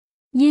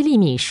耶利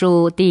米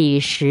书第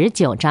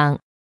19章。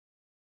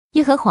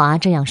耶和华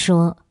这样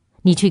说：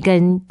你去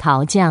跟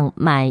陶匠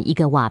买一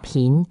个瓦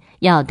瓶，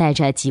要带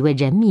着几位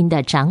人民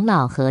的长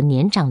老和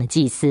年长的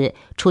祭司，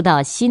出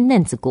到新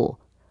嫩子谷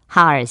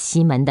哈尔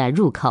西门的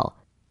入口，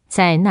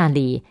在那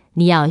里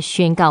你要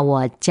宣告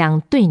我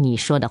将对你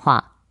说的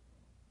话。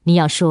你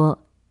要说：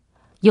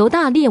犹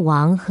大列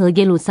王和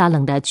耶路撒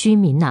冷的居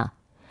民啊，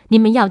你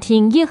们要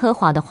听耶和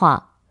华的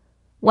话。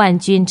万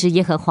军之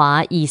耶和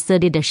华以色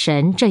列的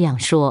神这样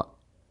说：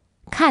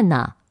看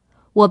哪，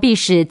我必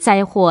使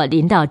灾祸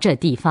临到这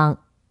地方，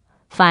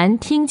凡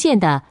听见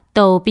的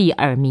都必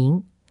耳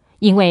鸣，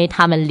因为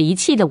他们离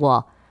弃了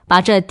我，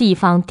把这地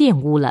方玷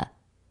污了，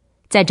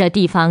在这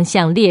地方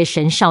向列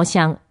神烧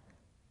香。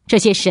这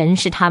些神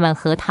是他们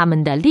和他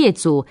们的列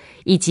祖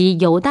以及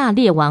犹大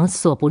列王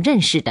所不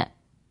认识的。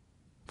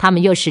他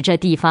们又使这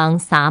地方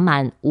洒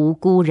满无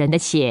辜人的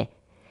血，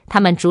他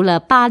们筑了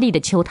巴力的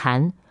丘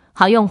坛，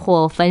好用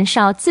火焚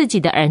烧自己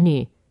的儿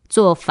女，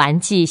做燔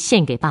祭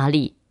献给巴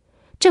力。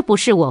这不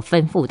是我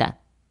吩咐的，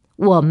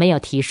我没有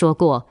提说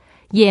过，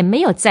也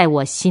没有在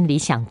我心里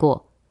想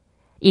过。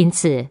因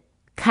此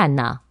看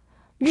哪，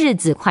日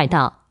子快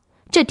到，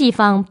这地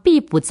方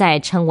必不再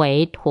称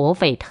为陀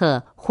斐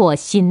特或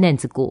新嫩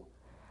子谷，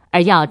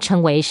而要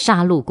称为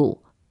杀戮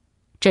谷。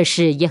这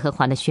是耶和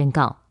华的宣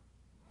告。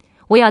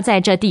我要在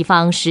这地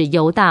方使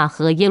犹大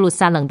和耶路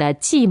撒冷的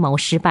计谋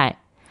失败，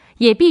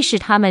也必使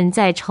他们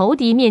在仇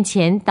敌面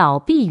前倒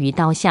闭于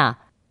刀下，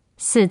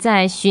死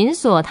在寻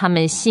索他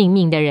们性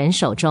命的人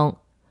手中。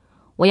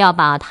我要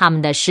把他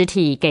们的尸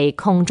体给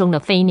空中的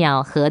飞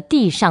鸟和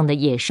地上的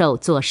野兽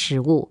做食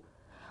物。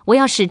我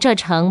要使这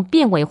城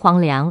变为荒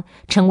凉，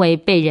成为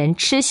被人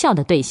嗤笑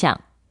的对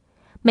象。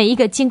每一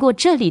个经过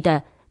这里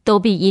的，都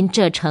必因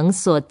这城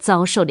所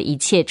遭受的一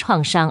切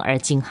创伤而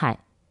惊骇，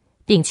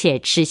并且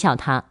嗤笑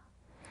他。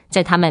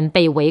在他们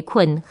被围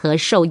困和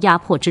受压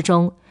迫之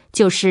中，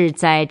就是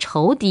在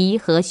仇敌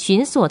和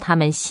寻索他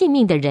们性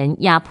命的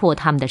人压迫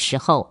他们的时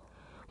候，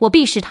我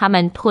必使他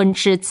们吞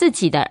吃自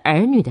己的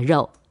儿女的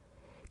肉，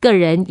个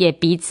人也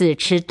彼此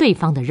吃对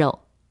方的肉。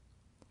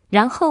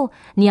然后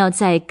你要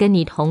在跟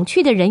你同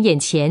去的人眼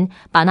前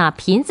把那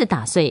瓶子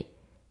打碎，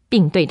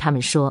并对他们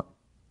说：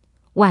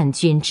万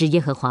军之耶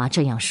和华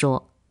这样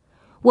说，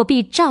我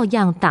必照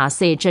样打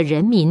碎这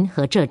人民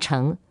和这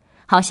城，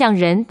好像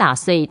人打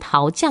碎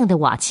陶匠的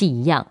瓦器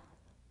一样，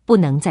不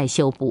能再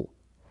修补。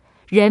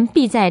人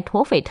必在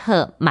陀斐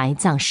特埋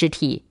葬尸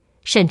体，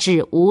甚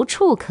至无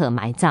处可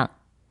埋葬。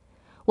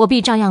我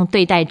必照样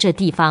对待这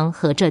地方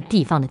和这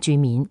地方的居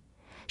民，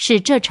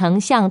使这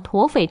城像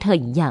陀斐特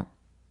一样。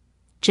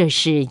这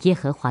是耶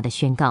和华的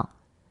宣告。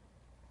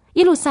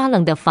耶路撒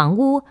冷的房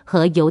屋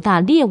和犹大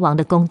列王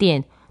的宫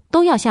殿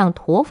都要像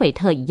陀斐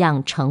特一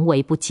样成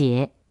为不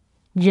洁。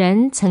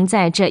人曾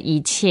在这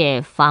一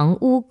切房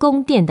屋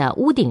宫殿的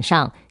屋顶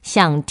上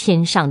向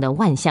天上的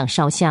万象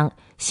烧香，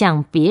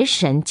向别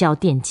神交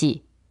奠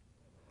祭。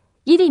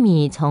耶利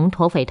米从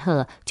陀斐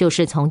特，就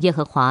是从耶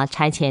和华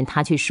差遣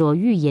他去说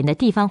预言的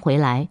地方回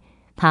来，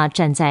他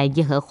站在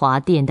耶和华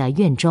殿的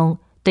院中，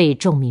对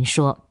众民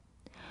说：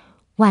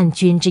万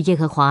军之耶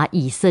和华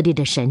以色列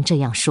的神这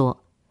样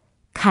说：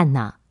看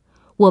哪，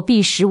我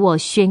必使我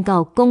宣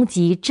告攻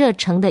击这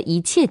城的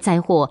一切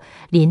灾祸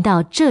临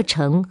到这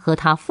城和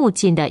他附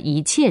近的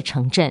一切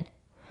城镇，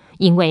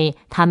因为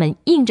他们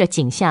应着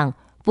景象，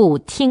不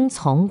听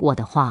从我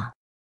的话。